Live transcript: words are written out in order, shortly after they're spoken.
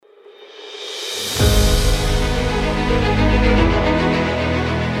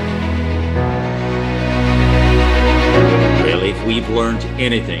we've learned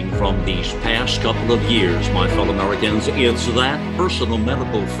anything from these past couple of years, my fellow Americans, it's that personal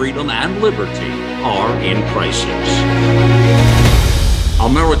medical freedom and liberty are in crisis.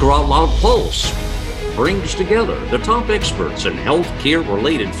 America Out Loud Pulse brings together the top experts in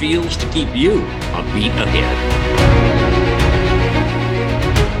healthcare-related fields to keep you a beat ahead.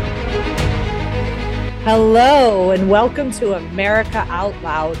 Hello, and welcome to America Out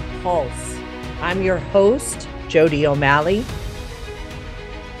Loud Pulse. I'm your host, Jodi O'Malley.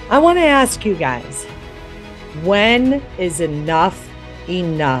 I want to ask you guys, when is enough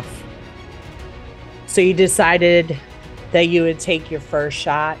enough? So you decided that you would take your first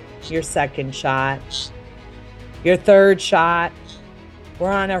shot, your second shot, your third shot.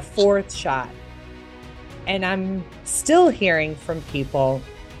 We're on our fourth shot. And I'm still hearing from people,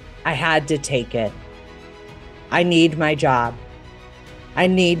 I had to take it. I need my job. I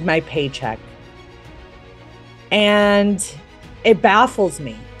need my paycheck. And it baffles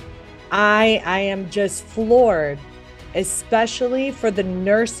me. I am just floored, especially for the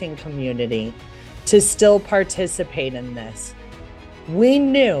nursing community, to still participate in this. We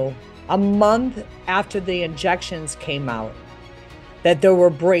knew a month after the injections came out that there were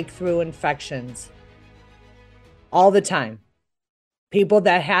breakthrough infections all the time. People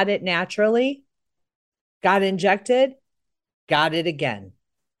that had it naturally got injected, got it again.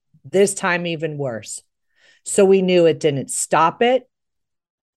 This time even worse. So we knew it didn't stop it.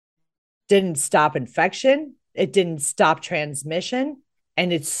 Didn't stop infection, it didn't stop transmission,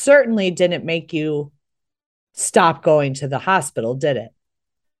 and it certainly didn't make you stop going to the hospital, did it?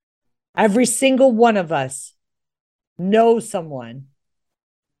 Every single one of us knows someone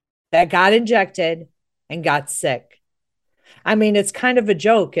that got injected and got sick. I mean, it's kind of a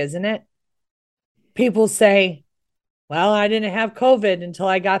joke, isn't it? People say, well, I didn't have COVID until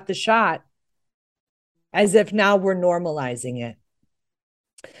I got the shot, as if now we're normalizing it.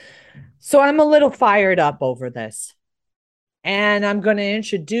 So I'm a little fired up over this. And I'm going to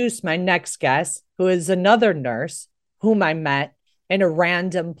introduce my next guest, who is another nurse whom I met in a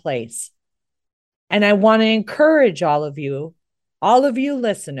random place. And I want to encourage all of you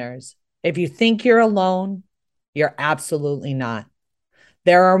listeners, if you think you're alone, you're absolutely not.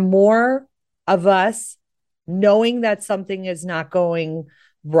 There are more of us knowing that something is not going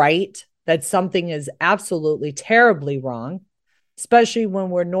right, that something is absolutely terribly wrong, especially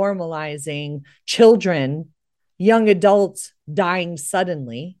when we're normalizing children, young adults dying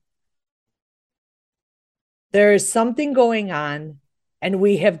suddenly. There is something going on, and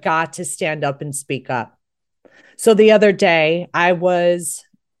we have got to stand up and speak up. So the other day, I was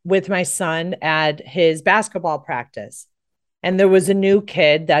with my son at his basketball practice, and there was a new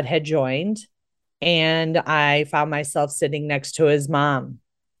kid that had joined, and I found myself sitting next to his mom.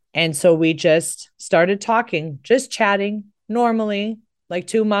 And so we just started talking, just chatting normally, like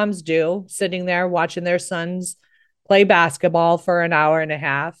two moms do, sitting there watching their sons play basketball for an hour and a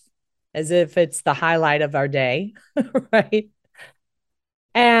half, as if it's the highlight of our day, right?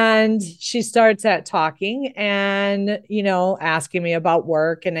 And she starts at talking and, asking me about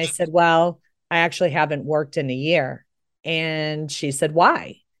work. And I said, well, I actually haven't worked in a year. And she said,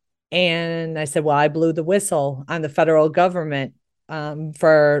 why? And I said, well, I blew the whistle on the federal government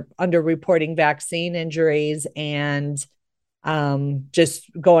for underreporting vaccine injuries and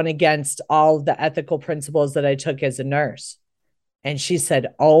just going against all of the ethical principles that I took as a nurse. And she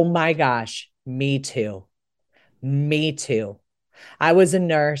said, oh my gosh, me too. Me too. I was a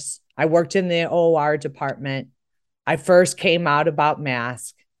nurse. I worked in the OR department. I first came out about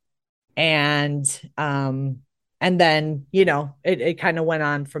mask, and then, it kind of went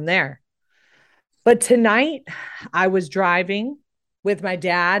on from there. But tonight I was driving with my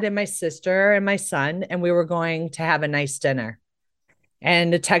dad and my sister and my son, and we were going to have a nice dinner.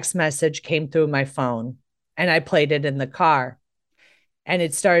 And a text message came through my phone, and I played it in the car. And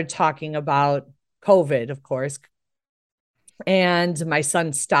it started talking about COVID, of course. And my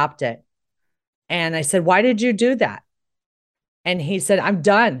son stopped it. And I said, why did you do that? And he said, I'm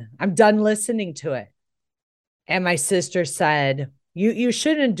done. I'm done listening to it. And my sister said, you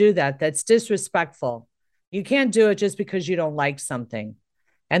shouldn't do that. That's disrespectful. You can't do it just because you don't like something.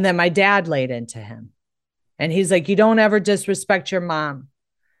 And then my dad laid into him. And he's like, you don't ever disrespect your mom.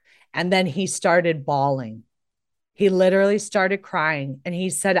 And then he started bawling. He literally started crying. And he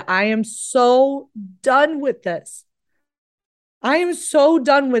said, I am so done with this. I am so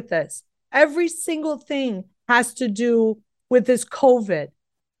done with this. Every single thing has to do with this COVID.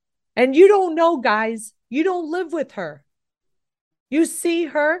 And you don't know, guys. You don't live with her. You see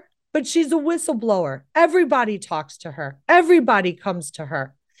her, but she's a whistleblower. Everybody talks to her. Everybody comes to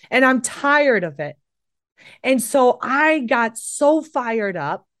her. And I'm tired of it. And so I got so fired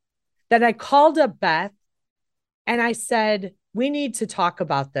up that I called up Beth and I said, we need to talk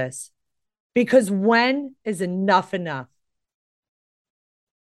about this because when is enough enough?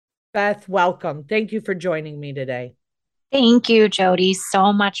 Beth, welcome. Thank you for joining me today. Thank you, Jodi,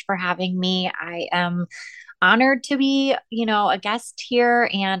 so much for having me. I am honored to be, a guest here,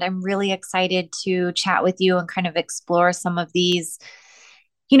 and I'm really excited to chat with you and kind of explore some of these,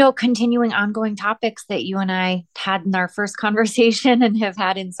 continuing ongoing topics that you and I had in our first conversation and have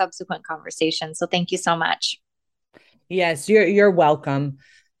had in subsequent conversations. So thank you so much. Yes, you're welcome.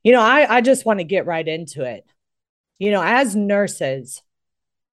 I just want to get right into it. As nurses,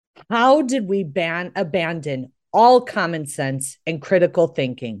 how did we abandon all common sense and critical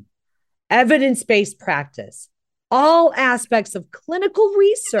thinking, evidence-based practice, all aspects of clinical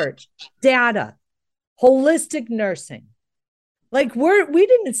research, data, holistic nursing? Like we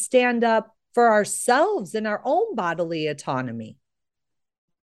didn't stand up for ourselves and our own bodily autonomy.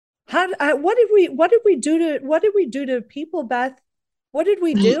 What did we do to people, Beth? What did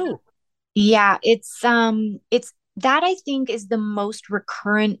we do? Yeah, it's that I think is the most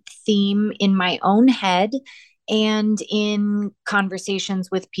recurrent theme in my own head and in conversations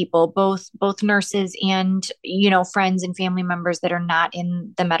with people, both nurses and, friends and family members that are not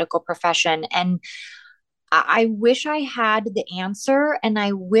in the medical profession. And I wish I had the answer, and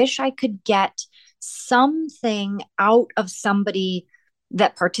I wish I could get something out of somebody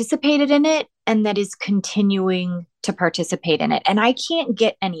that participated in it and that is continuing to participate in it. And I can't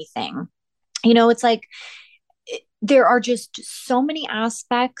get anything. It's like there are just so many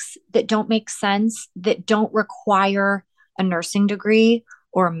aspects that don't make sense, that don't require a nursing degree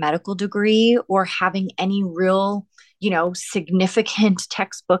or a medical degree or having any real, significant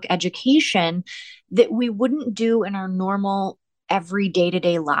textbook education that we wouldn't do in our normal every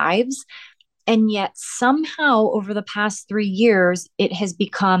day-to-day lives. And yet somehow over the past 3 years, it has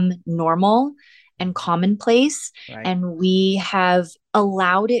become normal and commonplace. Right. And we have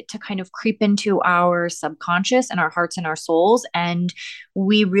allowed it to kind of creep into our subconscious and our hearts and our souls. And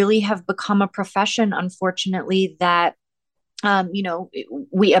we really have become a profession, unfortunately, that,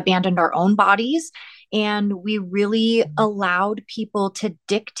 we abandoned our own bodies and we really allowed people to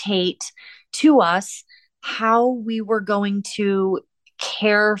dictate to us how we were going to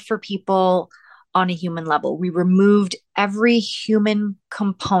care for people on a human level. We removed every human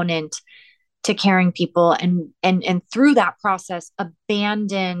component to caring people and through that process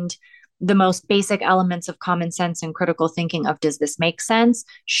abandoned the most basic elements of common sense and critical thinking of, does this make sense?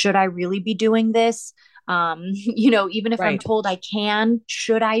 Should I really be doing this? Even if I'm Right. told I can,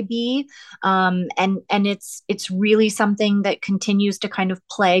 should I be? And it's really something that continues to kind of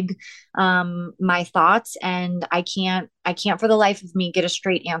plague my thoughts, and I can't for the life of me get a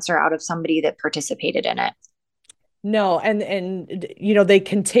straight answer out of somebody that participated in it. No, and they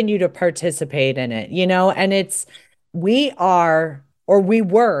continue to participate in it, and we are or we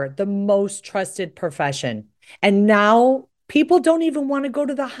were the most trusted profession. And now people don't even want to go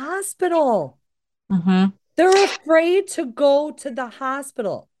to the hospital. Mm-hmm. They're afraid to go to the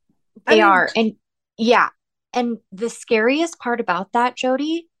hospital. I They mean, are. And yeah. And the scariest part about that,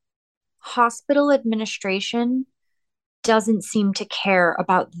 Jodi, hospital administration doesn't seem to care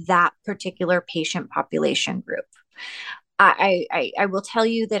about that particular patient population group. I will tell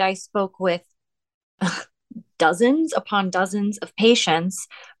you that I spoke with dozens upon dozens of patients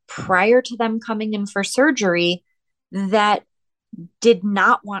prior to them coming in for surgery that did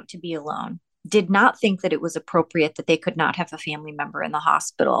not want to be alone, did not think that it was appropriate that they could not have a family member in the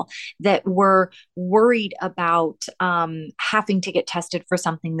hospital, that were worried about having to get tested for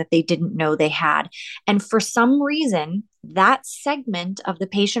something that they didn't know they had. And for some reason, that segment of the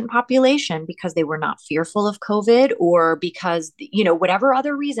patient population, because they were not fearful of COVID or because, whatever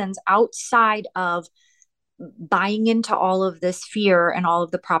other reasons outside of buying into all of this fear and all of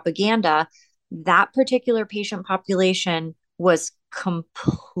the propaganda, that particular patient population was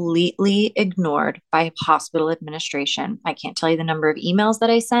completely ignored by hospital administration. I can't tell you the number of emails that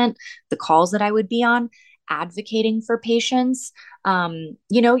I sent, the calls that I would be on advocating for patients. And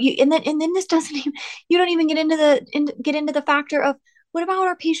then this doesn't even, you don't even get into the factor of, what about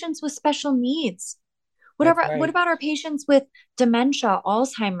our patients with special needs? that's What right. about our patients with dementia,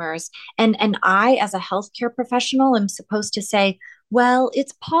 Alzheimer's? And I, as a healthcare professional, am supposed to say, well,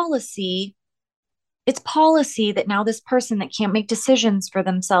 it's policy that now this person that can't make decisions for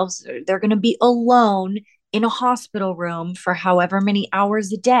themselves, they're going to be alone in a hospital room for however many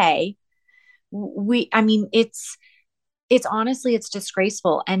hours a day. I mean, it's honestly, it's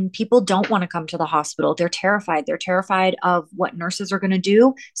disgraceful. And people don't want to come to the hospital. They're terrified. They're terrified of what nurses are going to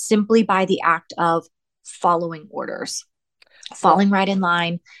do simply by the act of following orders, falling right in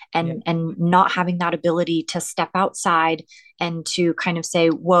line, and not having that ability to step outside and to kind of say,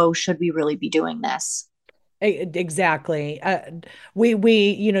 whoa, should we really be doing this? Exactly.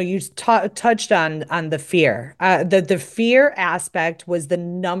 You touched on the fear. The fear aspect was the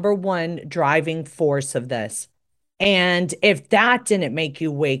number one driving force of this. And if that didn't make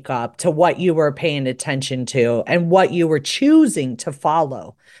you wake up to what you were paying attention to and what you were choosing to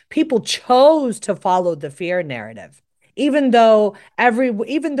follow, people chose to follow the fear narrative. Even though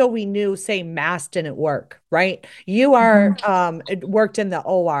we knew, say, mass didn't work, right? You are worked in the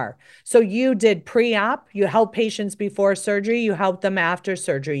OR. So you did pre-op, you helped patients before surgery, you helped them after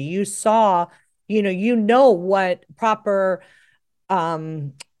surgery. You saw, what proper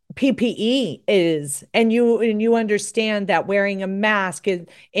PPE is, and you understand that wearing a mask in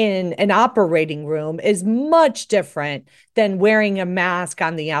an operating room is much different than wearing a mask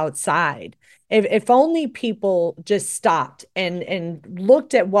on the outside. If only people just stopped and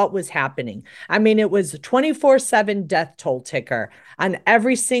looked at what was happening. I mean, it was 24/7 death toll ticker on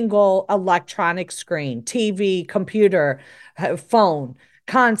every single electronic screen, TV, computer, phone.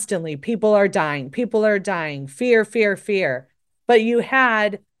 Constantly, people are dying. People are dying. Fear, fear, fear. But you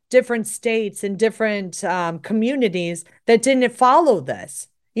had different states and different communities that didn't follow this.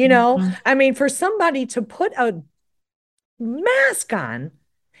 I mean, for somebody to put a mask on,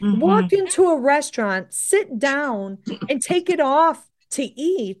 walk into a restaurant, sit down, and take it off to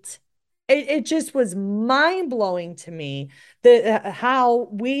eat, it just was mind blowing to me how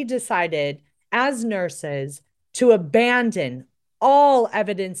we decided as nurses to abandon all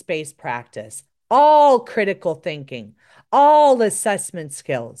evidence based practice, all critical thinking, all assessment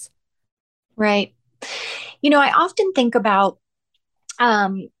skills. Right. I often think about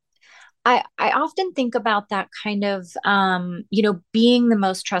I often think about that kind of being the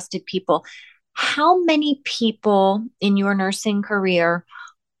most trusted people. How many people in your nursing career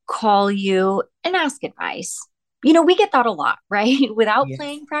call you and ask advice? We get that a lot, right? Without Yes.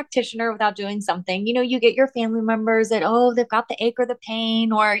 playing practitioner, without doing something, you get your family members that, oh, they've got the ache or the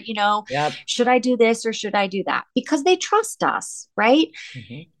pain, or, Yep. should I do this or should I do that? Because they trust us, right?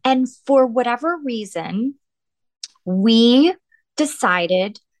 And for whatever reason, we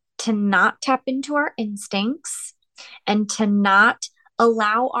decided to not tap into our instincts and to not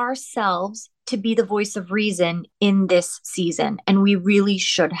allow ourselves to be the voice of reason in this season. And we really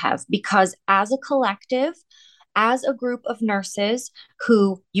should have, because as a collective, as a group of nurses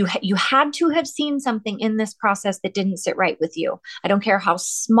who you had to have seen something in this process that didn't sit right with you. I don't care how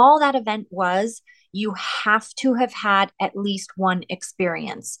small that event was, you have to have had at least one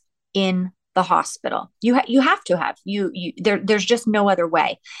experience in the hospital. You have to have there's just no other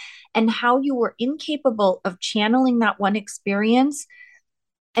way. And how you were incapable of channeling that one experience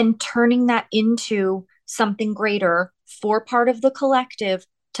and turning that into something greater for part of the collective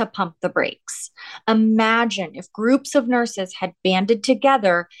to pump the brakes. Imagine if groups of nurses had banded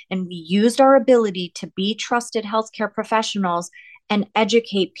together and we used our ability to be trusted healthcare professionals and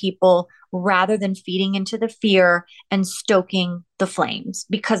educate people rather than feeding into the fear and stoking the flames,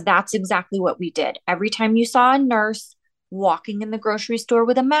 because that's exactly what we did. Every time you saw a nurse walking in the grocery store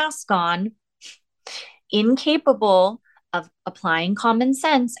with a mask on, incapable of applying common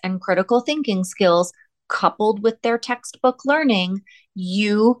sense and critical thinking skills coupled with their textbook learning,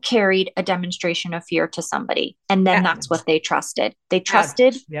 you carried a demonstration of fear to somebody. And then that's what they trusted. They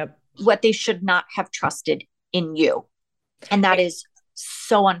trusted what they should not have trusted in you. And that is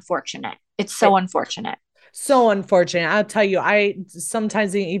so unfortunate. It's so unfortunate. So unfortunate. I'll tell you, I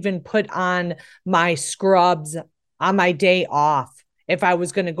sometimes even put on my scrubs on my day off if I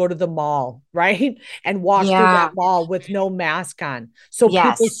was going to go to the mall, right? And walk through that mall with no mask on. So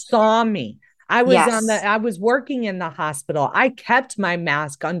people saw me. I was working in the hospital. I kept my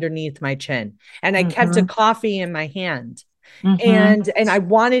mask underneath my chin and I kept a coffee in my hand. And I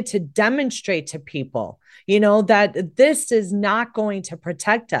wanted to demonstrate to people, that this is not going to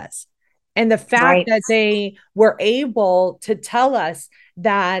protect us. And the fact that they were able to tell us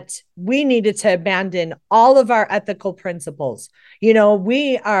that we needed to abandon all of our ethical principles.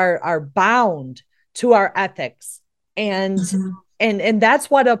 We are bound to our ethics, and that's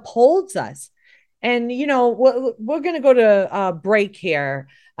what upholds us. And, we're going to go to a break here.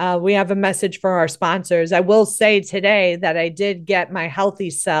 We have a message for our sponsors. I will say today that I did get my Healthy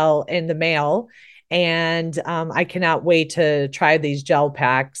Cell in the mail, and I cannot wait to try these gel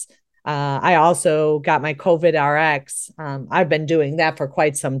packs. I also got my COVID RX. I've been doing that for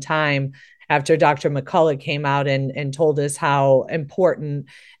quite some time after Dr. McCullough came out and told us how important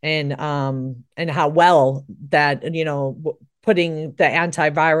and how well that, putting the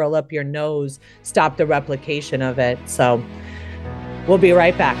antiviral up your nose stop the replication of it. So we'll be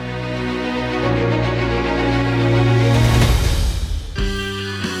right back.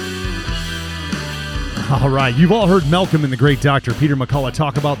 All right, you've all heard Malcolm and the great Dr. Peter McCullough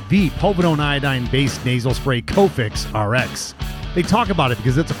talk about the povidone iodine-based nasal spray Cofix RX. They talk about it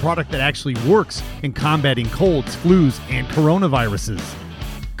because it's a product that actually works in combating colds, flus, and coronaviruses.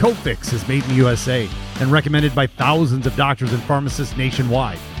 Cofix is made in the USA and recommended by thousands of doctors and pharmacists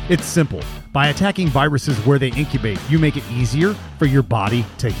nationwide. It's simple. By attacking viruses where they incubate, you make it easier for your body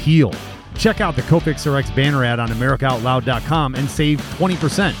to heal. Check out the Cofix RX banner ad on AmericaOutloud.com and save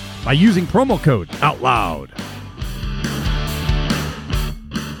 20% by using promo code OUTLOUD.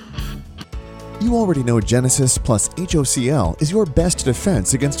 You already know Genesis plus HOCl is your best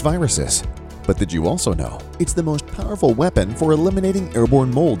defense against viruses. But did you also know it's the most powerful weapon for eliminating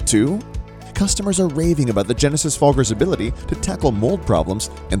airborne mold too? Customers are raving about the Genesis Fogger's ability to tackle mold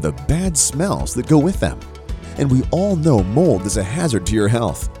problems and the bad smells that go with them. And we all know mold is a hazard to your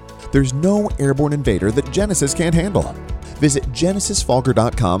health. There's no airborne invader that Genesis can't handle. Visit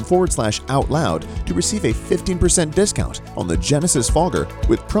genesisfogger.com/OUTLOUD to receive a 15% discount on the Genesis Fogger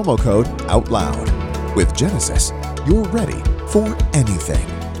with promo code OUTLOUD. With Genesis, you're ready for anything.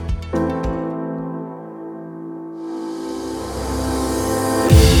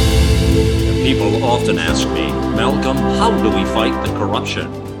 People often ask me, Malcolm, how do we fight the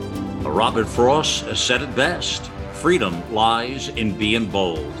corruption? Robert Frost said it best. Freedom lies in being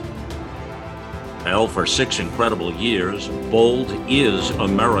bold. Well, for 6 incredible years, bold is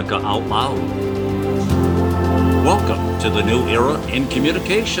America Out Loud. Welcome to the new era in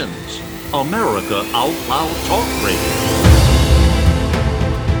communications, America Out Loud Talk Radio.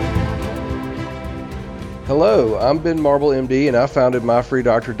 Hello, I'm Ben Marble, MD, and I founded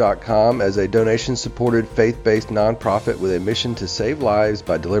MyFreeDoctor.com as a donation-supported, faith-based nonprofit with a mission to save lives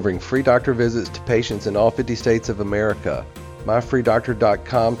by delivering free doctor visits to patients in all 50 states of America.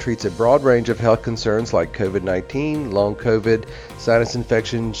 MyFreeDoctor.com treats a broad range of health concerns like COVID-19, long COVID, sinus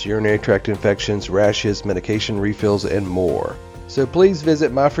infections, urinary tract infections, rashes, medication refills, and more. So please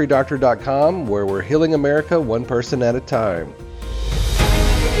visit MyFreeDoctor.com, where we're healing America one person at a time.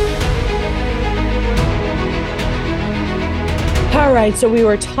 All right, so we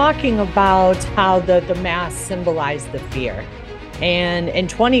were talking about how the mask symbolized the fear. And in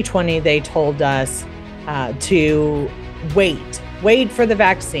 2020, they told us to wait for the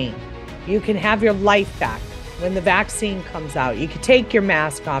vaccine. You can have your life back when the vaccine comes out. You can take your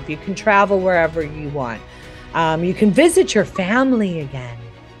mask off. You can travel wherever you want. You can visit your family again.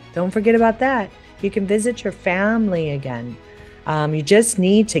 Don't forget about that. You can visit your family again. You just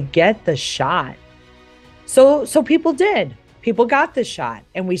need to get the shot. So people did. People got the shot,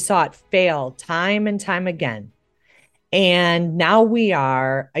 and we saw it fail time and time again. And now we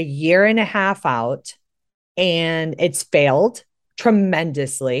are a year and a half out, and it's failed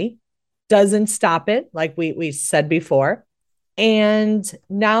tremendously. Doesn't stop it, like we said before. And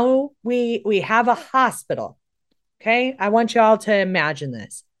now we have a hospital. Okay, I want you all to imagine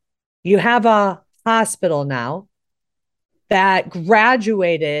this. You have a hospital now that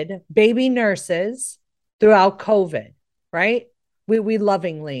graduated baby nurses throughout COVID, right? We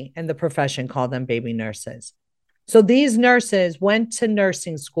lovingly in the profession call them baby nurses. So these nurses went to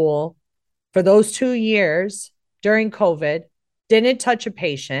nursing school for those 2 years during COVID, didn't touch a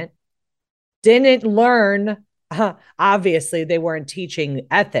patient, didn't learn. Obviously, they weren't teaching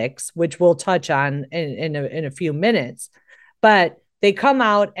ethics, which we'll touch on in a few minutes. But they come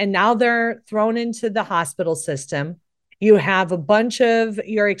out and now they're thrown into the hospital system. You have a bunch of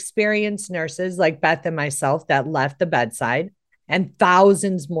your experienced nurses like Beth and myself that left the bedside, and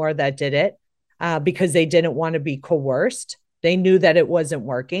thousands more that did it because they didn't want to be coerced. They knew that it wasn't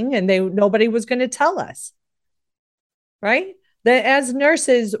working, and nobody was going to tell us, right? That as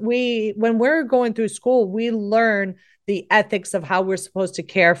nurses, when we're going through school, we learn the ethics of how we're supposed to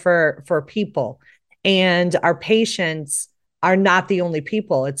care for people, and our patients are not the only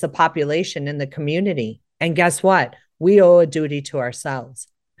people. It's the population in the community. And guess what? We owe a duty to ourselves.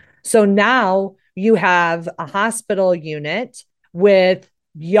 So now you have a hospital unit with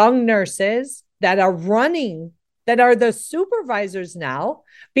young nurses that are running, that are the supervisors now,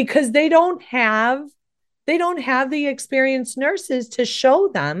 because they don't have the experienced nurses to show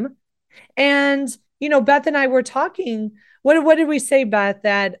them. And, Beth and I were talking, what did we say, Beth,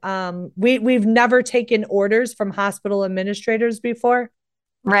 that we've never taken orders from hospital administrators before?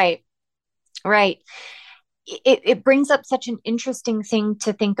 Right. It brings up such an interesting thing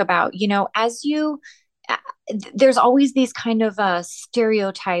to think about. there's always these kind of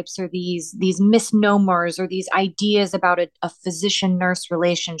stereotypes or these misnomers or these ideas about a physician nurse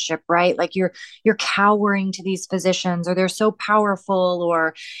relationship, right? Like you're cowering to these physicians, or they're so powerful,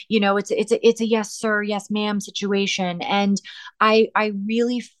 or it's a yes sir, yes ma'am situation. And I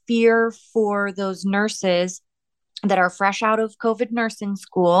really fear for those nurses that are fresh out of COVID nursing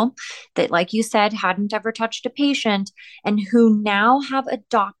school, that, like you said, hadn't ever touched a patient, and who now have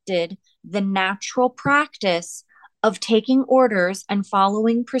adopted the natural practice of taking orders and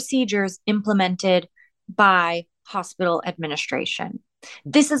following procedures implemented by hospital administration.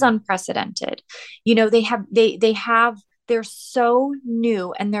 This is unprecedented. They're so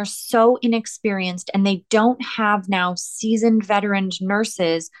new and they're so inexperienced, and they don't have now seasoned veteran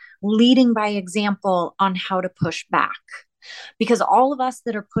nurses leading by example on how to push back. Because all of us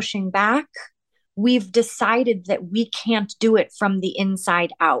that are pushing back, we've decided that we can't do it from the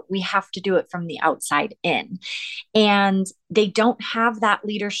inside out. We have to do it from the outside in. And they don't have that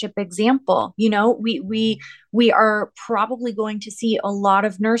leadership example. We are probably going to see a lot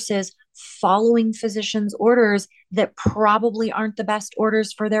of nurses following physicians' orders that probably aren't the best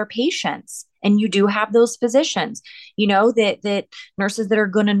orders for their patients. And you do have those physicians, that nurses that are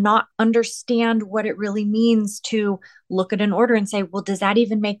going to not understand what it really means to look at an order and say, well, does that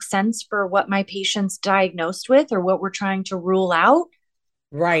even make sense for what my patient's diagnosed with or what we're trying to rule out?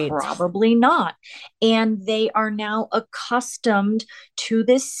 Right. Probably not. And they are now accustomed to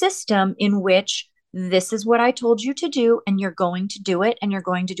this system in which this is what I told you to do, and you're going to do it, and you're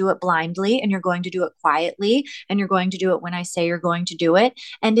going to do it blindly, and you're going to do it quietly, and you're going to do it when I say you're going to do it.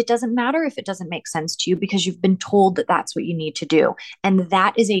 And it doesn't matter if it doesn't make sense to you, because you've been told that that's what you need to do. And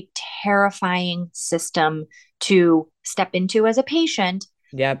that is a terrifying system to step into as a patient.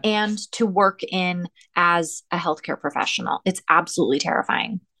 Yep. And to work in as a healthcare professional. It's absolutely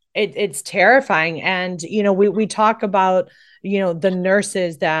terrifying. It's terrifying. And, we talk about, the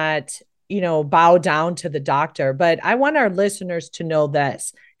nurses that, bow down to the doctor. But I want our listeners to know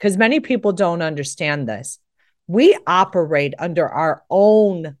this, because many people don't understand this. We operate under our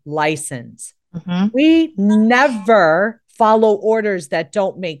own license. Mm-hmm. We never follow orders that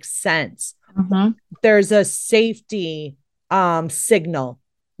don't make sense. Mm-hmm. There's a safety signal.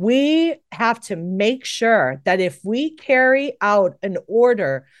 We have to make sure that if we carry out an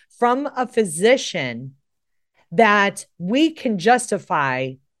order from a physician, that we can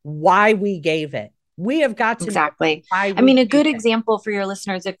justify why we gave it. We have got to exactly. A good example for your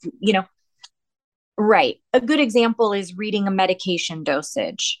listeners, if right, a good example is reading a medication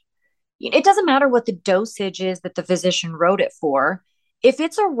dosage. It doesn't matter what the dosage is that the physician wrote it for. If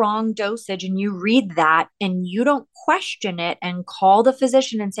it's a wrong dosage and you read that and you don't question it and call the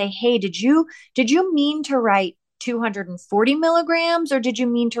physician and say, hey, did you mean to write 240 milligrams, or did you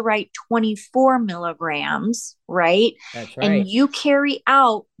mean to write 24 milligrams? Right. That's right. And you carry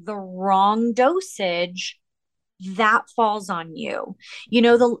out the wrong dosage, that falls on you.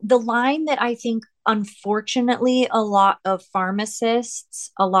 The line that I think, unfortunately, a lot of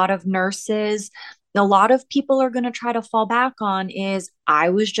pharmacists, a lot of nurses, a lot of people are going to try to fall back on is, I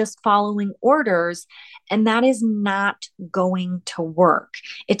was just following orders. And that is not going to work.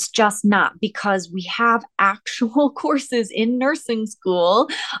 It's just not, because we have actual courses in nursing school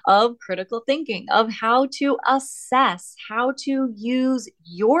of critical thinking, of how to assess, how to use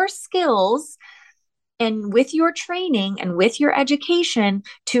your skills and with your training and with your education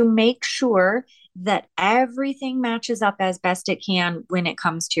to make sure that everything matches up as best it can when it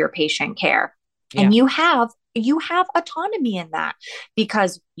comes to your patient care. Yeah. And you have autonomy in that,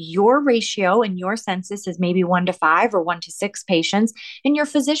 because your ratio and your census is maybe 1 to 5 or 1 to 6 patients, and your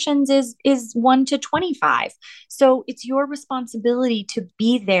physician's is 1 to 25. So it's your responsibility to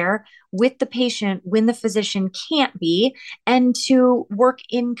be there with the patient when the physician can't be, and to work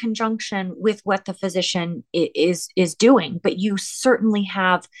in conjunction with what the physician is doing. But you certainly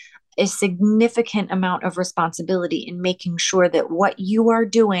have a significant amount of responsibility in making sure that what you are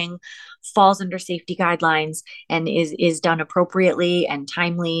doing falls under safety guidelines and is done appropriately and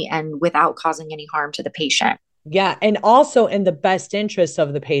timely and without causing any harm to the patient. Yeah. And also in the best interest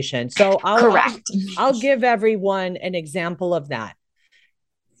of the patient. So correct. I'll give everyone an example of that.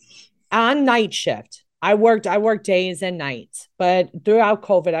 On night shift, I worked days and nights, but throughout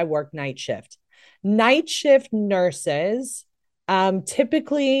COVID, I worked night shift. Night shift nurses,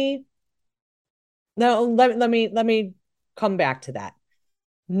 typically, no, let me come back to that.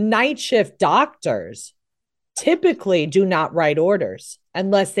 Night shift doctors typically do not write orders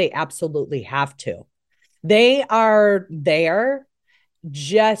unless they absolutely have to. They are there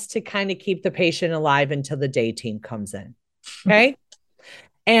just to kind of keep the patient alive until the day team comes in. Okay.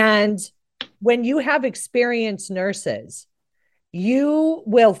 And when you have experienced nurses, you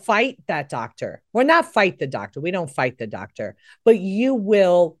will fight that doctor. Well, not fight the doctor. We don't fight the doctor, but you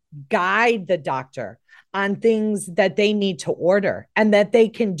will guide the doctor on things that they need to order and that they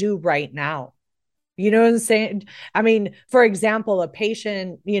can do right now. You know what I'm saying? I mean, for example, a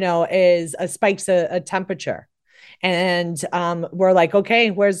patient, spikes a temperature, and we're like,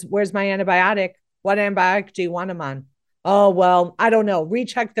 okay, where's my antibiotic? What antibiotic do you want them on? Oh, well, I don't know.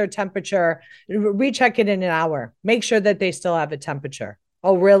 Recheck their temperature, recheck it in an hour. Make sure that they still have a temperature.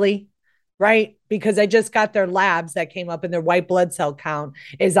 Oh, really? Right? Because I just got their labs that came up and their white blood cell count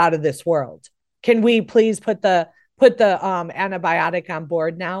is out of this world. Can we please put the antibiotic on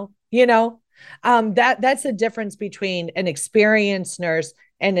board now? That's the difference between an experienced nurse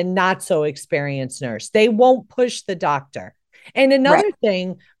and a not so experienced nurse. They won't push the doctor. And another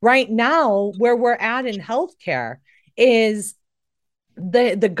thing right now where we're at in healthcare is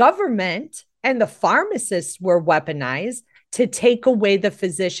the government and the pharmacists were weaponized to take away the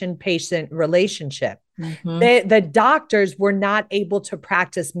physician-patient relationship. The doctors were not able to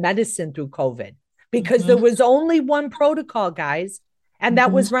practice medicine through COVID because there was only one protocol, guys, and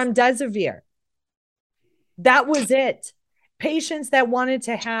that was remdesivir. That was it. Patients that wanted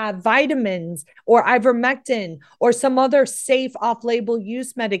to have vitamins or ivermectin or some other safe off-label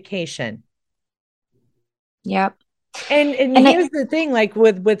use medication. Yep. And here's the thing, like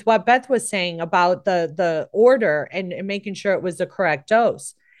with what Beth was saying about the order and making sure it was the correct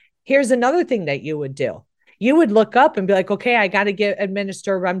dose. Here's another thing that you would do. You would look up and be like, okay, I got to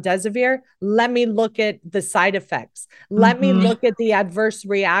administer remdesivir. Let me look at the side effects. Let me look at the adverse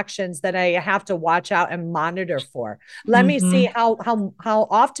reactions that I have to watch out and monitor for. Let me see how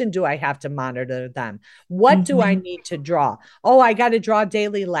often do I have to monitor them? What do I need to draw? Oh, I got to draw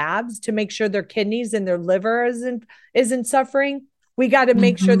daily labs to make sure their kidneys and their liver isn't suffering. We got to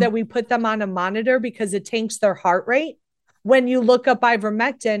make sure that we put them on a monitor because it tanks their heart rate. When you look up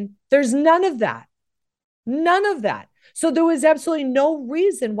ivermectin, there's none of that. None of that. So there was absolutely no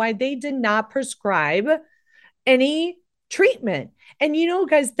reason why they did not prescribe any treatment. And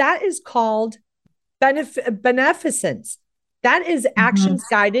guys, that is called beneficence. That is actions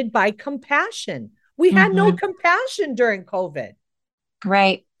guided by compassion. We had no compassion during COVID.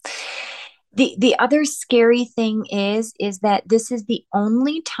 Right. The other scary thing is that this is the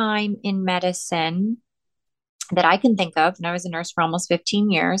only time in medicine that I can think of, and I was a nurse for almost 15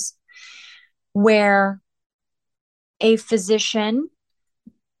 years, where a physician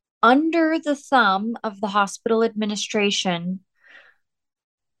under the thumb of the hospital administration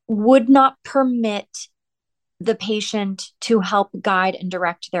would not permit the patient to help guide and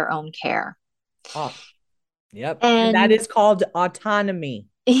direct their own care. Oh, yep. And that is called autonomy.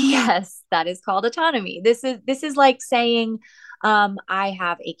 Yes, that is called autonomy. This is like saying, I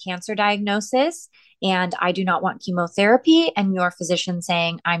have a cancer diagnosis and I do not want chemotherapy, and your physician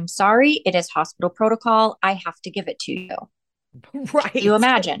saying, I'm sorry, it is hospital protocol. I have to give it to you. Right. Can you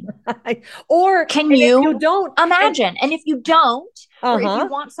imagine? Or can you, if you don't imagine? And if you don't, or if you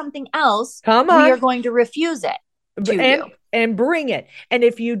want something else, come on, we are going to refuse it to you and bring it. And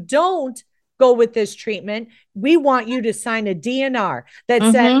if you don't go with this treatment, we want you to sign a DNR that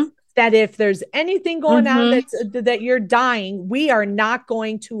says that if there's anything going on that you're dying, we are not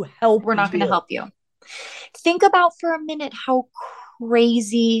going to help. We're not going to help you. Think about for a minute how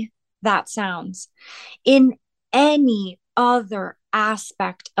crazy that sounds. In any other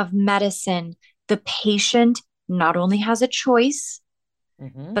aspect of medicine, the patient not only has a choice,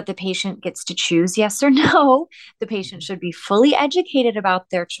 but the patient gets to choose yes or no. The patient should be fully educated about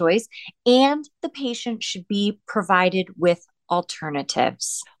their choice, and the patient should be provided with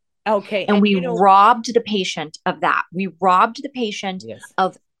alternatives. Okay. And we robbed the patient of that. We robbed the patient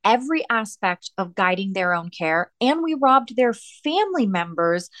of every aspect of guiding their own care. And we robbed their family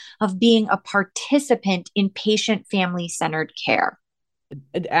members of being a participant in patient family-centered care.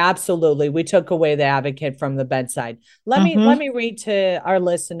 Absolutely. We took away the advocate from the bedside. Let me read to our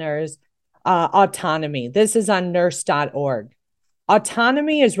listeners autonomy. This is on nurse.org.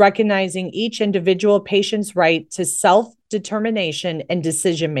 Autonomy is recognizing each individual patient's right to self-determination and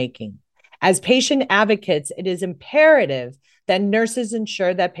decision-making. As patient advocates, it is imperative that nurses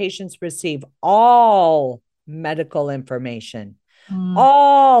ensure that patients receive all medical information,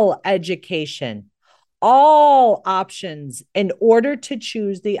 all education, all options in order to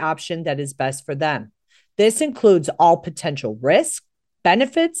choose the option that is best for them. This includes all potential risks,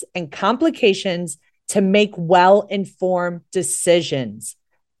 benefits, and complications to make well-informed decisions.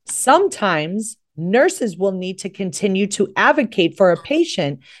 Sometimes nurses will need to continue to advocate for a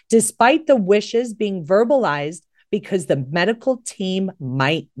patient despite the wishes being verbalized because the medical team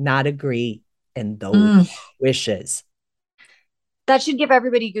might not agree. and those wishes. That should give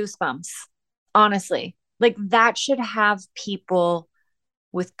everybody goosebumps, honestly. Like that should have people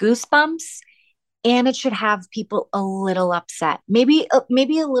with goosebumps, and it should have people a little upset. Maybe a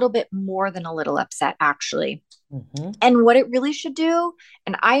little bit more than a little upset, actually. Mm-hmm. And what it really should do,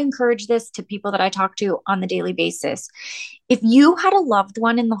 and I encourage this to people that I talk to on the daily basis, if you had a loved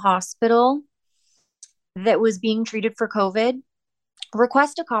one in the hospital that was being treated for COVID,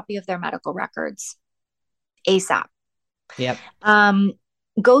 request a copy of their medical records ASAP. Yep.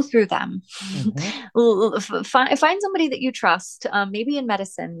 Go through them. Mm-hmm. Find somebody that you trust, maybe in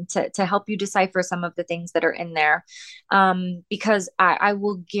medicine, to help you decipher some of the things that are in there. Because I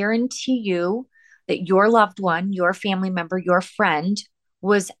will guarantee you that your loved one, your family member, your friend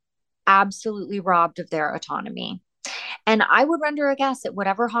was absolutely robbed of their autonomy. And I would render a guess at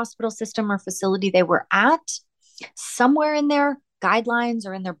whatever hospital system or facility they were at, somewhere in their guidelines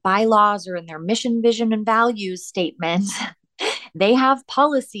or in their bylaws or in their mission, vision, and values statements, they have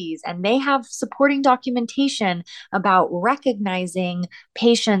policies and they have supporting documentation about recognizing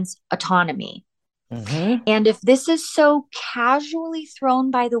patients' autonomy. Mm-hmm. And if this is so casually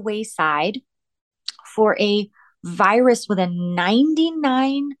thrown by the wayside for a virus with a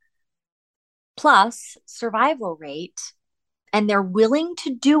 99 plus survival rate, and they're willing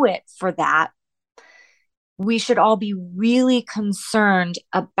to do it for that, we should all be really concerned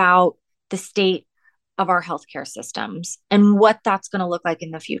about the state of our healthcare systems and what that's going to look like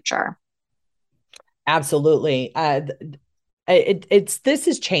in the future. Absolutely. This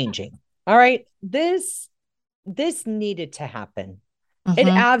is changing. All right. This needed to happen. It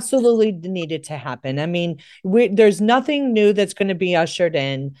absolutely needed to happen. I mean, there's nothing new that's going to be ushered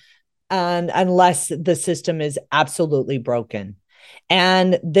in unless the system is absolutely broken.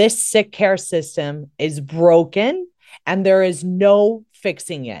 And this sick care system is broken and there is no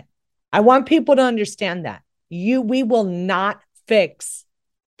fixing it. I want people to understand that. We will not fix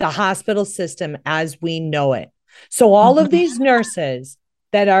the hospital system as we know it. So all of these nurses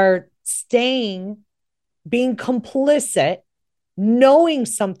that are being complicit, knowing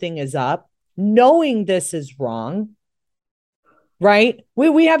something is up, knowing this is wrong, right?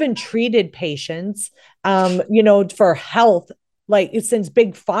 We haven't treated patients, for health, like since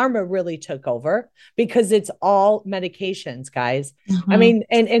Big Pharma really took over, because it's all medications, guys. I mean,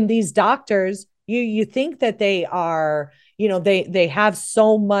 and these doctors, you think that they are, they have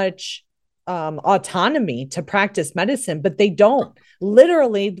so much autonomy to practice medicine, but they don't.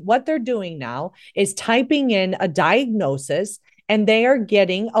 Literally, what they're doing now is typing in a diagnosis and they are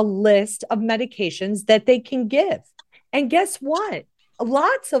getting a list of medications that they can give. And guess what?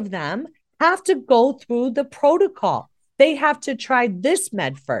 Lots of them have to go through the protocol. They have to try this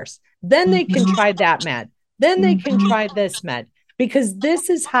med first. Then they can try that med. Then they can try this med, because this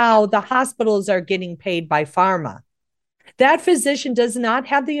is how the hospitals are getting paid by pharma. That physician does not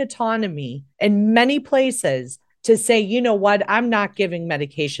have the autonomy in many places to say, you know what, I'm not giving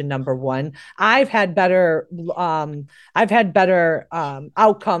medication number one. I've had better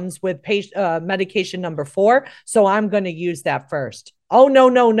outcomes with medication number 4, so I'm going to use that first. Oh,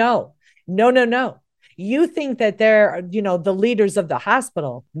 no. You think that they're, the leaders of the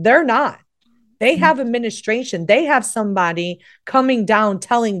hospital. They're not. They have administration. They have somebody coming down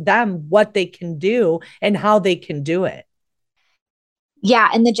telling them what they can do and how they can do it. Yeah.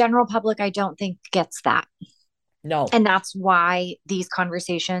 And the general public, I don't think gets that. No. And that's why these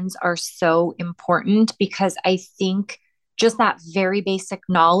conversations are so important, because I think just that very basic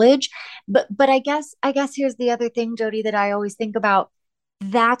knowledge. But I guess here's the other thing, Jodi, that I always think about.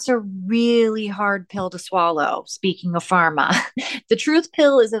 That's a really hard pill to swallow. Speaking of pharma, the truth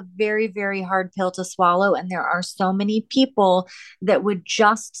pill is a very, very hard pill to swallow. And there are so many people that would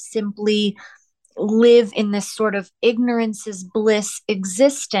just simply live in this sort of ignorance is bliss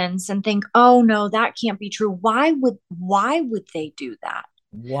existence and think, oh no, that can't be true. Why would they do that?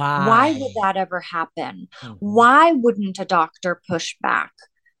 Why would that ever happen? Why wouldn't a doctor push back?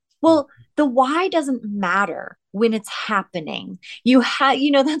 Well, the why doesn't matter when it's happening.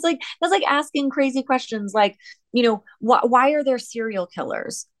 That's like asking crazy questions like, why are there serial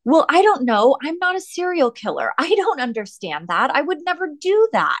killers? Well, I don't know. I'm not a serial killer. I don't understand that. I would never do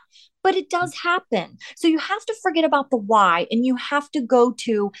that. But it does happen. So you have to forget about the why, and you have to go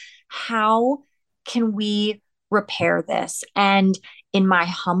to how can we repair this? And in my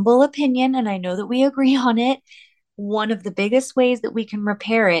humble opinion, and I know that we agree on it, one of the biggest ways that we can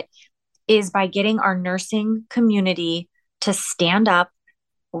repair it is by getting our nursing community to stand up,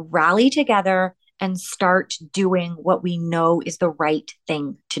 rally together, and start doing what we know is the right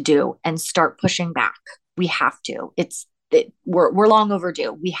thing to do and start pushing back. We have to. we're long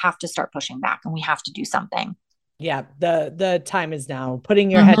overdue. We have to start pushing back, and we have to do something. Yeah, the time is now. Putting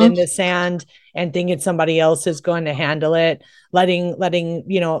your head in the sand and thinking somebody else is going to handle it, letting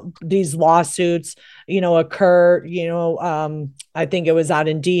these lawsuits occur. I think it was out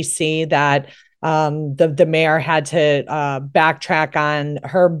in DC that the mayor had to backtrack on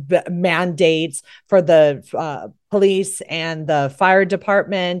her mandates for the police and the fire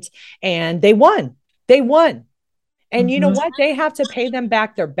department, and they won. And you know what? They have to pay them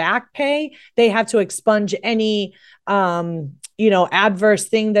back their back pay. They have to expunge any, adverse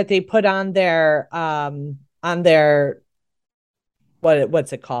thing that they put on their,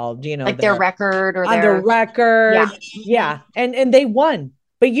 what's it called? Like their record or on their record. Yeah. And they won.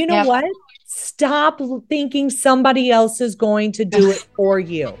 But you know what? Stop thinking somebody else is going to do it for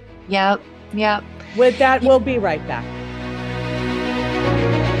you. Yep. With that, we'll be right back.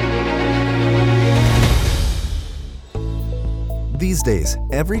 These days,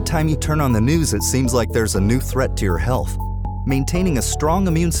 every time you turn on the news, it seems like there's a new threat to your health. Maintaining a strong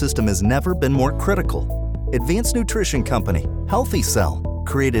immune system has never been more critical. Advanced nutrition company, Healthy Cell,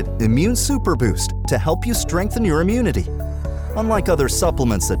 created Immune Super Boost to help you strengthen your immunity. Unlike other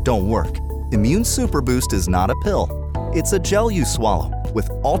supplements that don't work, Immune Super Boost is not a pill. It's a gel you swallow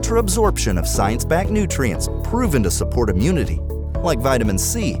with ultra absorption of science-backed nutrients proven to support immunity, like vitamin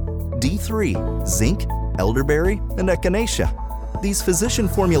C, D3, zinc, elderberry, and echinacea. These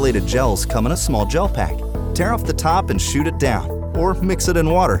physician-formulated gels come in a small gel pack. Tear off the top and shoot it down, or mix it in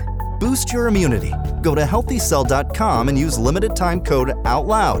water. Boost your immunity. Go to healthycell.com and use limited time code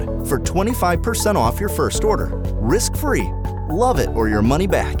OUTLOUD for 25% off your first order. Risk-free. Love it or your money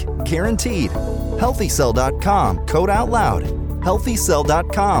back. Guaranteed. Healthycell.com, code OUTLOUD.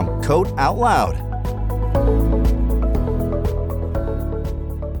 Healthycell.com, code OUTLOUD.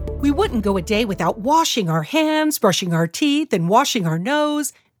 We wouldn't go a day without washing our hands, brushing our teeth, and washing our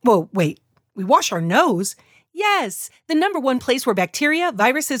nose. Whoa, wait, we wash our nose? Yes, the number one place where bacteria,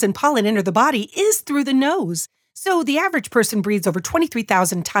 viruses, and pollen enter the body is through the nose. So the average person breathes over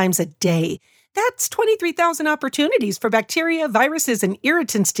 23,000 times a day. That's 23,000 opportunities for bacteria, viruses, and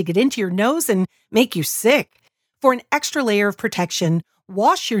irritants to get into your nose and make you sick. For an extra layer of protection,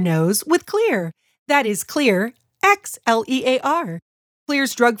 wash your nose with Xlear. That is Xlear, Xlear.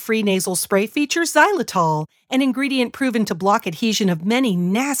 Xlear's drug-free nasal spray features xylitol, an ingredient proven to block adhesion of many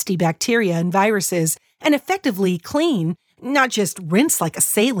nasty bacteria and viruses and effectively clean, not just rinse like a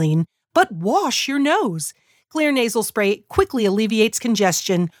saline, but wash your nose. Xlear nasal spray quickly alleviates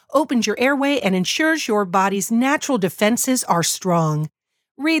congestion, opens your airway, and ensures your body's natural defenses are strong.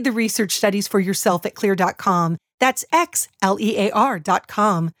 Read the research studies for yourself at Xlear.com. That's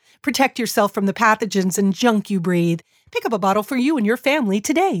Xlear.com. Protect yourself from the pathogens and junk you breathe. Pick up a bottle for you and your family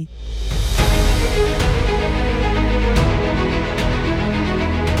today.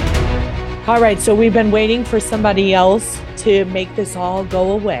 All right, so we've been waiting for somebody else to make this all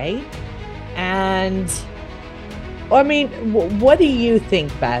go away. And, I mean, what do you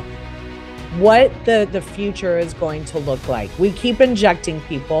think, Beth? What the future is going to look like? We keep injecting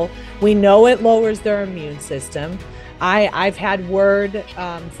people. We know it lowers their immune system. I've had word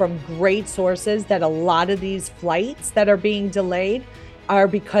from great sources that a lot of these flights that are being delayed are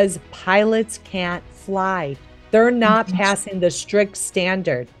because pilots can't fly. They're not passing the strict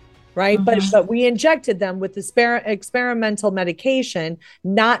standard, right? But we injected them with experimental medication,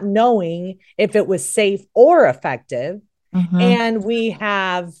 not knowing if it was safe or effective. And we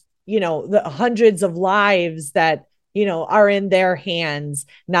have, the hundreds of lives that are in their hands,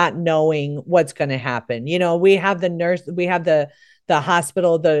 not knowing what's going to happen. We have the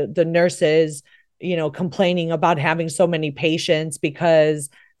hospital, the nurses, complaining about having so many patients because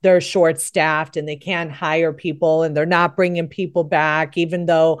they're short staffed and they can't hire people and they're not bringing people back, even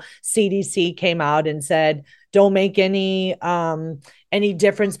though CDC came out and said, don't make any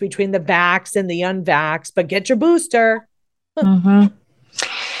difference between the vaxxed and the unvaxxed, but get your booster.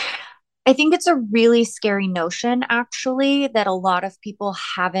 I think it's a really scary notion, actually, that a lot of people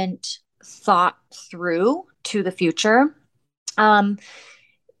haven't thought through to the future.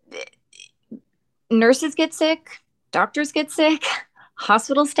 Nurses get sick, doctors get sick,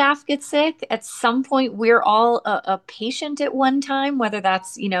 hospital staff get sick. At some point, we're all a patient at one time, whether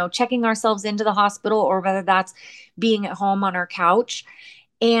that's, checking ourselves into the hospital or whether that's being at home on our couch.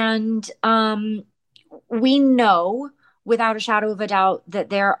 And we know without a shadow of a doubt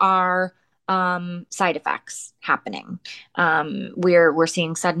that there are side effects happening. We're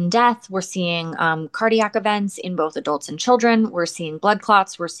seeing sudden death. We're seeing cardiac events in both adults and children. We're seeing blood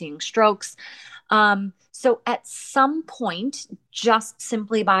clots. We're seeing strokes. So at some point, just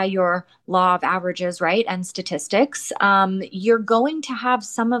simply by your law of averages, right, and statistics, you're going to have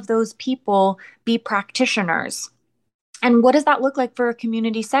some of those people be practitioners. And what does that look like for a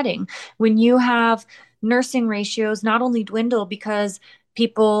community setting? When you have nursing ratios not only dwindle because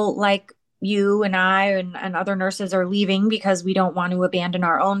people like you and I and other nurses are leaving because we don't want to abandon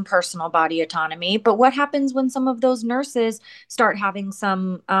our own personal body autonomy, but what happens when some of those nurses start having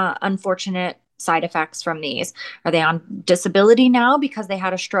some unfortunate side effects from these? Are they on disability now because they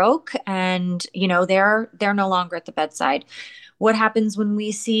had a stroke and they're no longer at the bedside? What happens when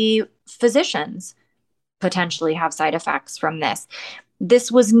we see physicians potentially have side effects from this?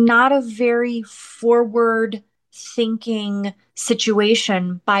 This was not a very forward thinking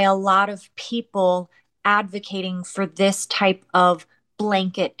situation by a lot of people advocating for this type of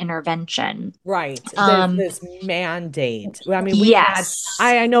blanket intervention. Right. This mandate. I mean, yes.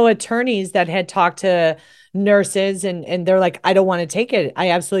 I know attorneys that had talked to nurses and they're like, I don't want to take it.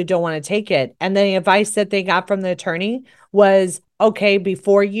 I absolutely don't want to take it. And the advice that they got from the attorney was, okay,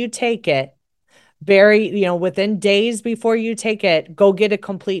 before you take it, within days before you take it, go get a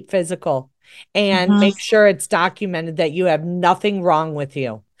complete physical and make sure it's documented that you have nothing wrong with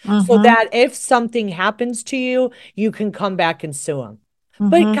you. So that if something happens to you, you can come back and sue them.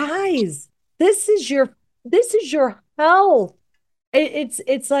 But guys, this is your health.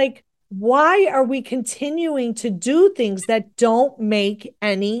 It's like, why are we continuing to do things that don't make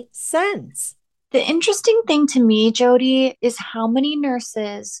any sense? The interesting thing to me, Jodi, is how many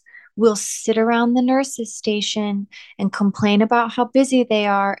nurses will sit around the nurses station and complain about how busy they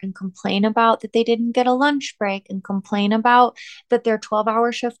are and complain about that they didn't get a lunch break and complain about that their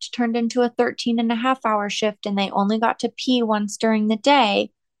 12-hour shift turned into a 13-and-a-half-hour shift and they only got to pee once during the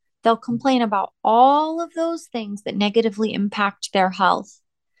day. They'll complain about all of those things that negatively impact their health.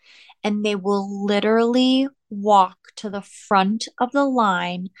 And they will literally walk to the front of the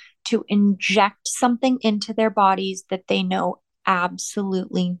line to inject something into their bodies that they know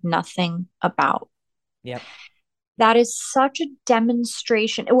absolutely nothing about. Yep. That is such a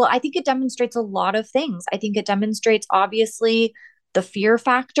demonstration. Well, I think it demonstrates a lot of things. I think it demonstrates, obviously, the fear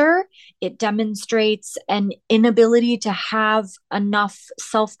factor. It demonstrates an inability to have enough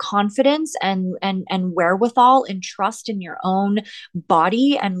self-confidence and wherewithal and trust in your own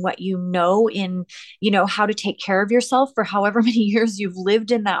body and what in how to take care of yourself for however many years you've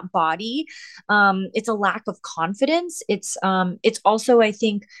lived in that body. It's a lack of confidence. It's also, I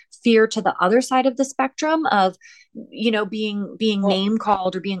think, fear to the other side of the spectrum of being name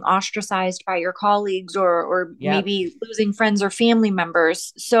called or being ostracized by your colleagues or maybe losing friends or family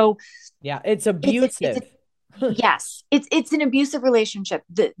members. So yeah, it's abusive. Yes, it's an abusive relationship.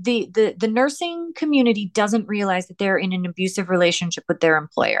 The nursing community doesn't realize that they're in an abusive relationship with their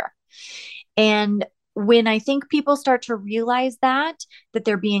employer. And when I think people start to realize that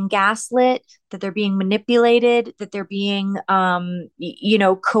they're being gaslit, that they're being manipulated, that they're being,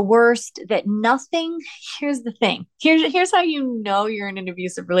 coerced, that nothing, here's the thing, here's how you're in an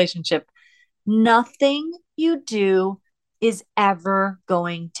abusive relationship. Nothing you do is ever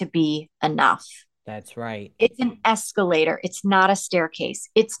going to be enough. That's right. It's an escalator. It's not a staircase.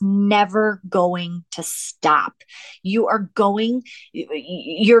 It's never going to stop. You're going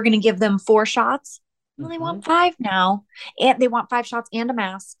to give them 4 shots. Well, they want 5 now. And they want 5 shots and a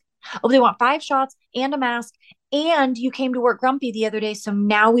mask. Oh, they want 5 shots and a mask. And you came to work grumpy the other day. So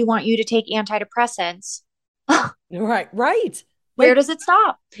now we want you to take antidepressants. Right. Where does it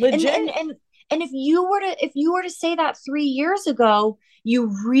stop? Legit. And if you were to say that 3 years ago,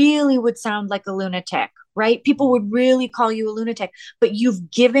 you really would sound like a lunatic, right? People would really call you a lunatic, but you've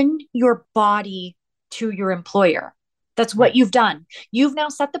given your body to your employer. That's what you've done. You've now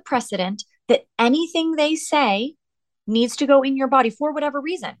set the precedent that anything they say needs to go in your body for whatever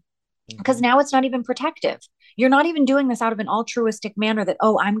reason, because now it's not even protective. You're not even doing this out of an altruistic manner that,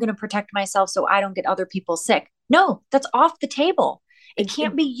 oh, I'm going to protect myself so I don't get other people sick. No, that's off the table. It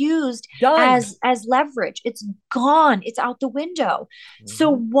can't be used as leverage. It's gone. It's out the window. So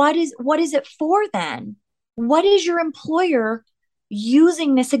what is it for then? What is your employer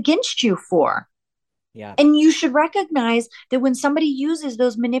using this against you for? Yeah. And you should recognize that when somebody uses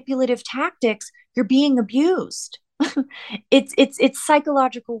those manipulative tactics, you're being abused. It's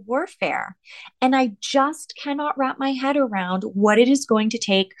psychological warfare. And I just cannot wrap my head around what it is going to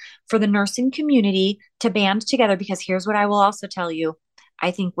take for the nursing community to band together, because here's what I will also tell you.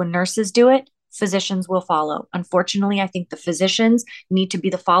 I think when nurses do it, physicians will follow. Unfortunately, I think the physicians need to be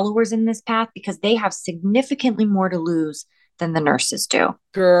the followers in this path because they have significantly more to lose than the nurses do.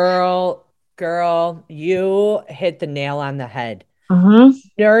 Girl, you hit the nail on the head. Mm-hmm.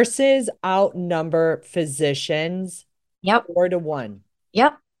 Nurses outnumber physicians Yep. 4-1.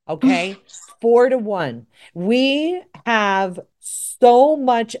 Yep. Okay. 4-1. We have so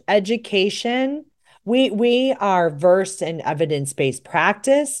much education. We are versed in evidence-based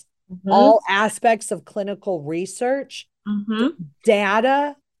practice, Mm-hmm. all aspects of clinical research, Mm-hmm.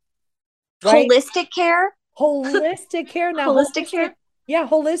 data, right? Holistic care. Holistic care. Now, Holistic care. Yeah,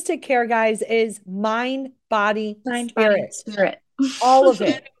 holistic care, guys, is mind, body, Mind, body, spirit. spirit. All of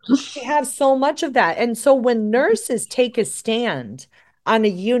it. We have so much of that. And so when nurses take a stand on a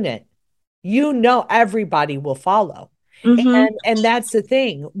unit, you know everybody will follow. Mm-hmm. And that's the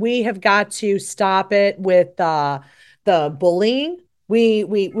thing. We have got to stop it with the bullying.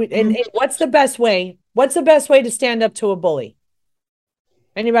 And what's the best way? What's the best way to stand up to a bully?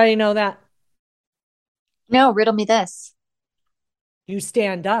 Anybody know that? No, riddle me this. You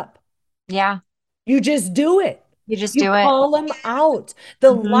stand up. Yeah. You just do it. You just You do it. call them out.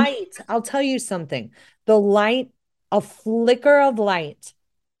 The Mhm. light, I'll tell you something. The light, a flicker of light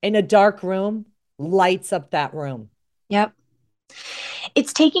in a dark room lights up that room. Yep.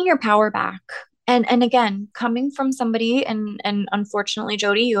 It's taking your power back. And again, coming from somebody, and unfortunately,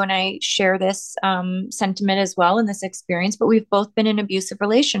 Jodi, you and I share this sentiment as well in this experience, but we've both been in abusive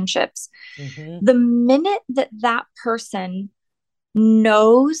relationships. Mm-hmm. The minute that that person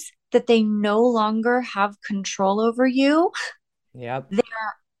knows that they no longer have control over you, Yep.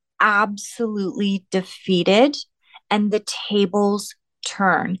 they're absolutely defeated, and the tables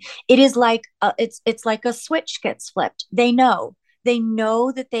turn. It is like it's like a switch gets flipped. They know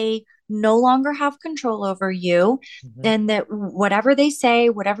that they no longer have control over you, Mm-hmm. and that whatever they say,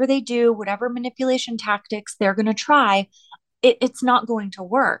 whatever they do, whatever manipulation tactics they're going to try, it's not going to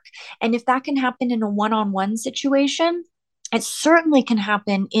work. And if that can happen in a one-on-one situation, it certainly can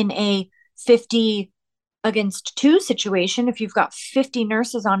happen in a 50 against 2 situation. If you've got 50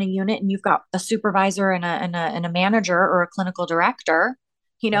 nurses on a unit and you've got a supervisor and a manager or a clinical director,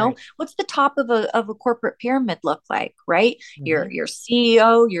 Right. what's the top of a corporate pyramid look like, right? Mm-hmm. Your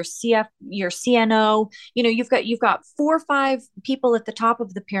CEO, your CF, your CNO, you've got 4 or 5 people at the top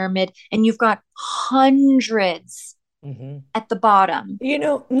of the pyramid, and you've got hundreds Mm-hmm. at the bottom.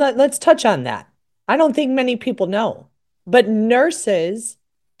 Let's touch on that. I don't think many people know, but nurses,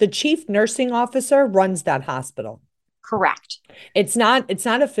 the chief nursing officer runs that hospital. Correct. It's not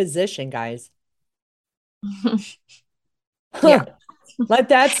a physician, guys. Yeah. Let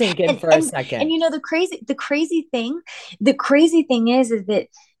that sink in for a second. And the crazy thing is that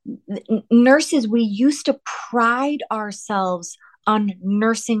nurses, we used to pride ourselves on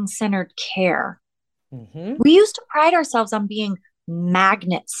nursing centered care. Mm-hmm. We used to pride ourselves on being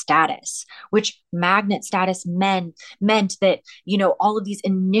magnet status, which magnet status meant that, all of these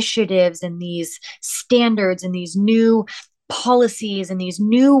initiatives and these standards and these new policies and these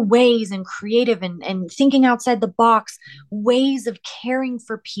new ways and creative and thinking outside the box ways of caring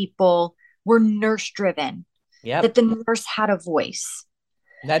for people were nurse driven. Yep. That the nurse had a voice.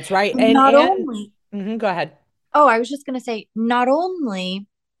 That's right. Only, go ahead. Oh, I was just going to say, not only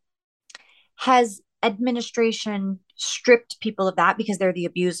has administration stripped people of that because they're the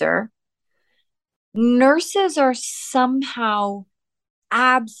abuser, nurses are somehow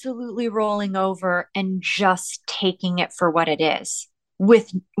absolutely rolling over and just taking it for what it is.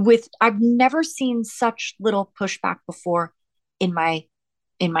 With I've never seen such little pushback before in my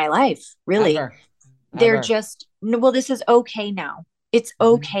life, really. Ever. They're just, well, this is okay now. It's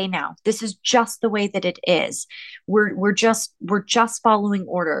okay Mm-hmm. now. This is just the way that it is. We're just following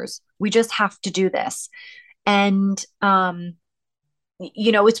orders. We just have to do this. And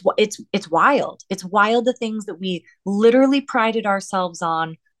it's wild. It's wild, the things that we literally prided ourselves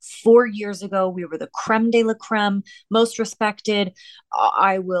on 4 years ago. We were the creme de la creme, most respected.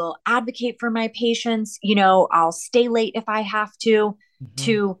 I will advocate for my patients. I'll stay late if I have to. Mm-hmm.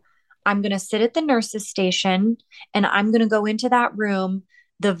 To I'm going to sit at the nurse's station and I'm going to go into that room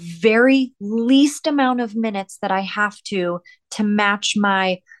the very least amount of minutes that I have to match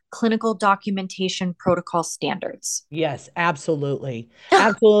my clinical documentation protocol standards. Yes, absolutely.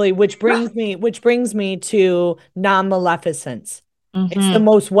 Absolutely. Which brings me to non-maleficence. Mm-hmm. It's the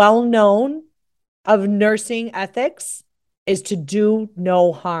most well-known of nursing ethics is to do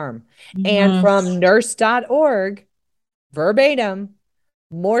no harm. Mm-hmm. And from nurse.org, verbatim,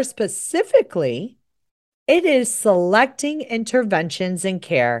 more specifically, it is selecting interventions and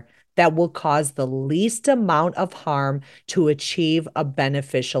care that will cause the least amount of harm to achieve a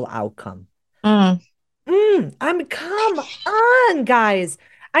beneficial outcome. Come on, guys.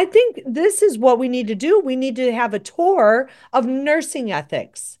 I think this is what we need to do. We need to have a tour of nursing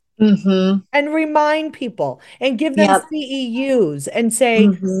ethics. and remind people and give them Yep. CEUs and say,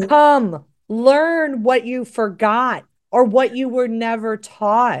 come learn what you forgot or what you were never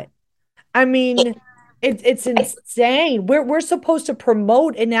taught. I mean, it's insane. We're supposed to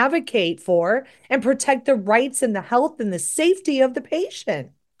promote and advocate for and protect the rights and the health and the safety of the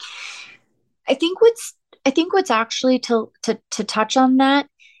patient. I think what's actually to touch on that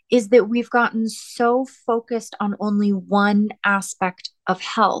is that we've gotten so focused on only one aspect of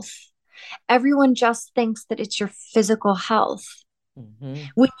health. Everyone just thinks that it's your physical health.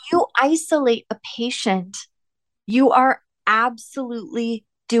 When you isolate a patient, you are absolutely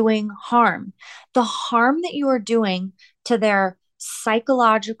doing harm. The harm that you are doing to their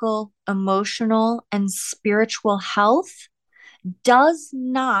psychological, emotional, and spiritual health it's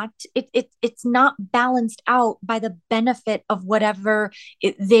not balanced out by the benefit of whatever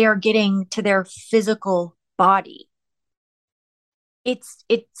they are getting to their physical body. It's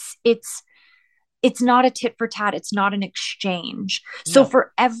not a tit for tat. It's not an exchange. So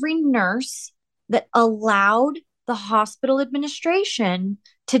for every nurse that allowed the hospital administration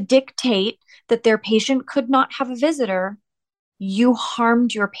to dictate that their patient could not have a visitor, you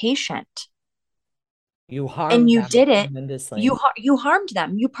harmed your patient. You harmed and you them did it. tremendously. You harmed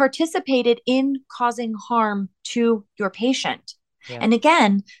them. You participated in causing harm to your patient. Yeah. And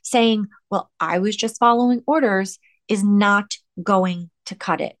again, saying, well, I was just following orders is not going to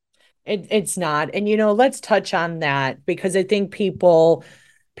cut it. It's not. And, let's touch on that because I think people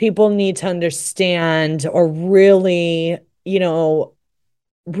need to understand or really,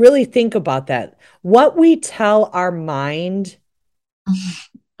 really think about that. What we tell our mind,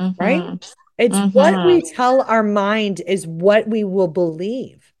 right? It's what we tell our mind is what we will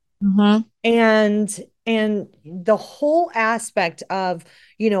believe. And the whole aspect of,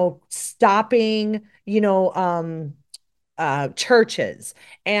 stopping, churches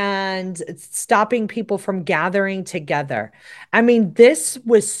and stopping people from gathering together. I mean, this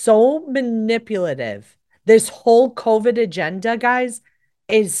was so manipulative. This whole COVID agenda, guys,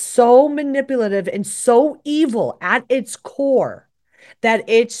 is so manipulative and so evil at its core that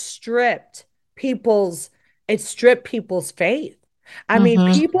it stripped people's faith. I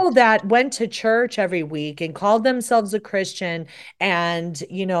mean, people that went to church every week and called themselves a Christian and,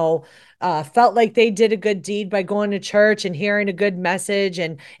 felt like they did a good deed by going to church and hearing a good message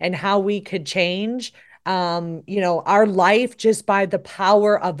and how we could change, our life just by the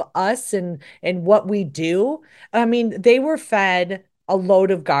power of us and what we do. I mean, they were fed a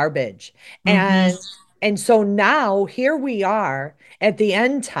load of garbage. And so now here we are at the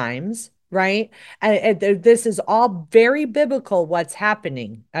end times, right? And this is all very biblical, what's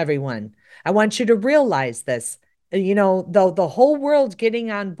happening, everyone. I want you to realize this. The whole world getting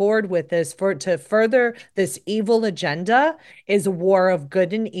on board with this to further this evil agenda is a war of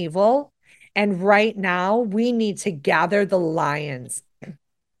good and evil. And right now, we need to gather the lions.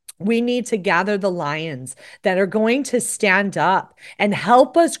 We need to gather the lions that are going to stand up and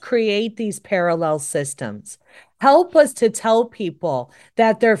help us create these parallel systems. Help us to tell people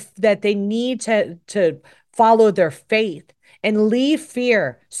that they need to follow their faith and leave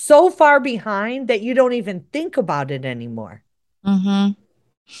fear so far behind that you don't even think about it anymore.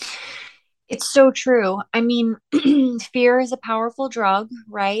 It's so true. I mean, fear is a powerful drug,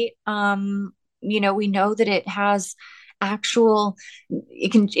 right? We know that it has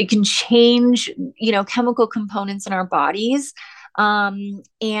it can change, chemical components in our bodies.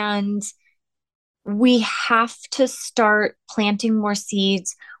 And we have to start planting more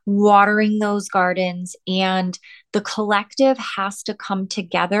seeds, watering those gardens, and the collective has to come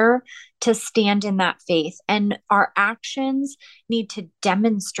together to stand in that faith. And our actions need to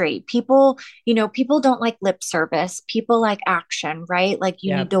demonstrate. People don't like lip service. People like action, right? Like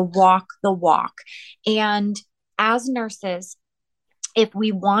you need to walk the walk. And as nurses, if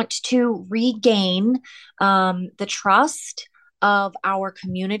we want to regain the trust of our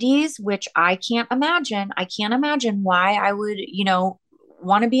communities, which I can't imagine why I would,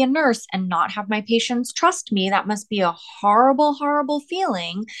 want to be a nurse and not have my patients trust me. That must be a horrible, horrible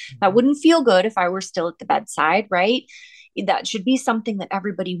feeling. That wouldn't feel good if I were still at the bedside, right? That should be something that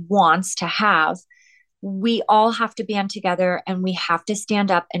everybody wants to have. We all have to band together and we have to stand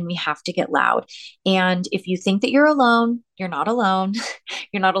up and we have to get loud. And if you think that you're alone, you're not alone.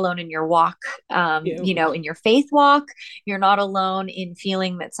 You're not alone in your walk, in your faith walk. You're not alone in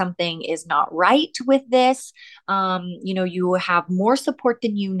feeling that something is not right with this. You have more support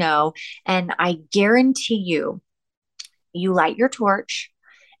than you know. And I guarantee you light your torch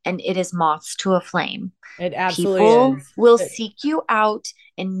and it is moths to a flame. It absolutely People is. will seek you out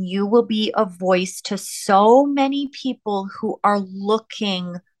and you will be a voice to so many people who are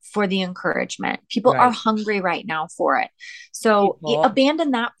looking for the encouragement. People are hungry right now for it. So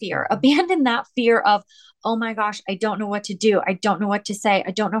abandon that fear. Abandon that fear of, oh my gosh, I don't know what to do. I don't know what to say.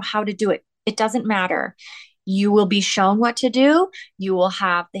 I don't know how to do it. It doesn't matter. You will be shown what to do. You will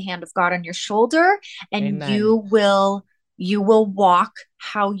have the hand of God on your shoulder, and you will walk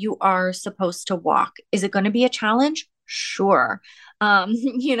how you are supposed to walk. Is it going to be a challenge? Sure. Are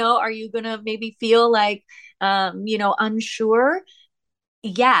you going to maybe feel like, unsure?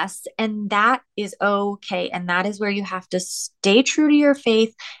 Yes. And that is okay. And that is where you have to stay true to your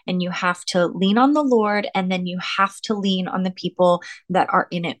faith, and you have to lean on the Lord, and then you have to lean on the people that are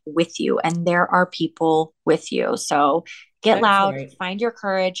in it with you. And there are people with you. So get loud, find your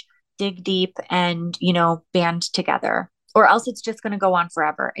courage, dig deep, and, band together, or else it's just going to go on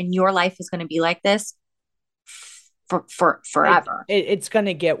forever. And your life is going to be like this for forever. It's going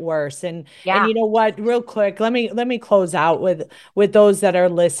to get worse. And you know what, real quick, let me close out with those that are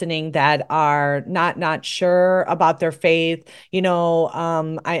listening that are not sure about their faith.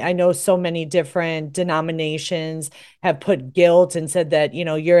 I know so many different denominations have put guilt and said that,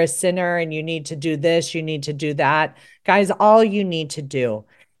 you're a sinner and you need to do this, you need to do that. Guys, all you need to do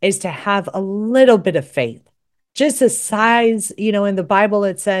is to have a little bit of faith, just the size, in the Bible,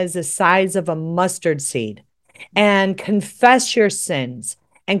 it says the size of a mustard seed. And confess your sins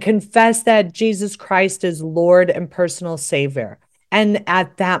and confess that Jesus Christ is Lord and personal Savior. And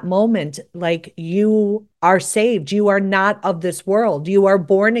at that moment, you are saved. You are not of this world. You are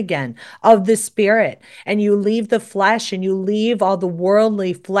born again of the Spirit, and you leave the flesh and you leave all the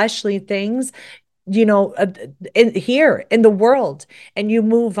worldly, fleshly things, here in the world, and you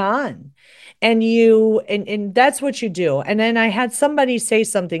move on. And that's what you do. And then I had somebody say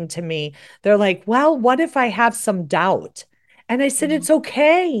something to me. They're like, well, what if I have some doubt? And I said, it's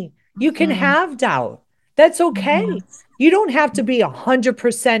okay. You can have doubt. That's okay. You don't have to be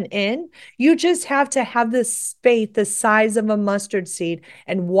 100% in. You just have to have this faith the size of a mustard seed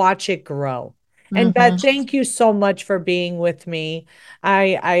and watch it grow. And Beth, thank you so much for being with me.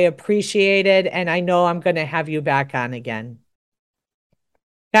 I appreciate it. And I know I'm going to have you back on again.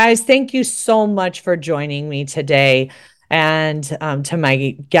 Guys, thank you so much for joining me today. And to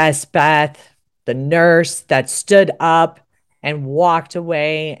my guest, Beth, the nurse that stood up and walked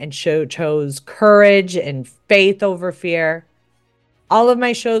away and chose courage and faith over fear. All of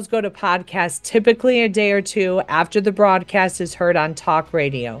my shows go to podcast typically a day or two after the broadcast is heard on talk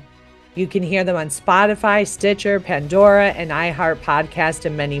radio. You can hear them on Spotify, Stitcher, Pandora, and iHeart Podcast,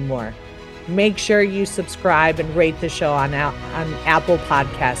 and many more. Make sure you subscribe and rate the show on Apple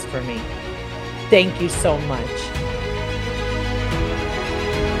Podcasts for me. Thank you so much.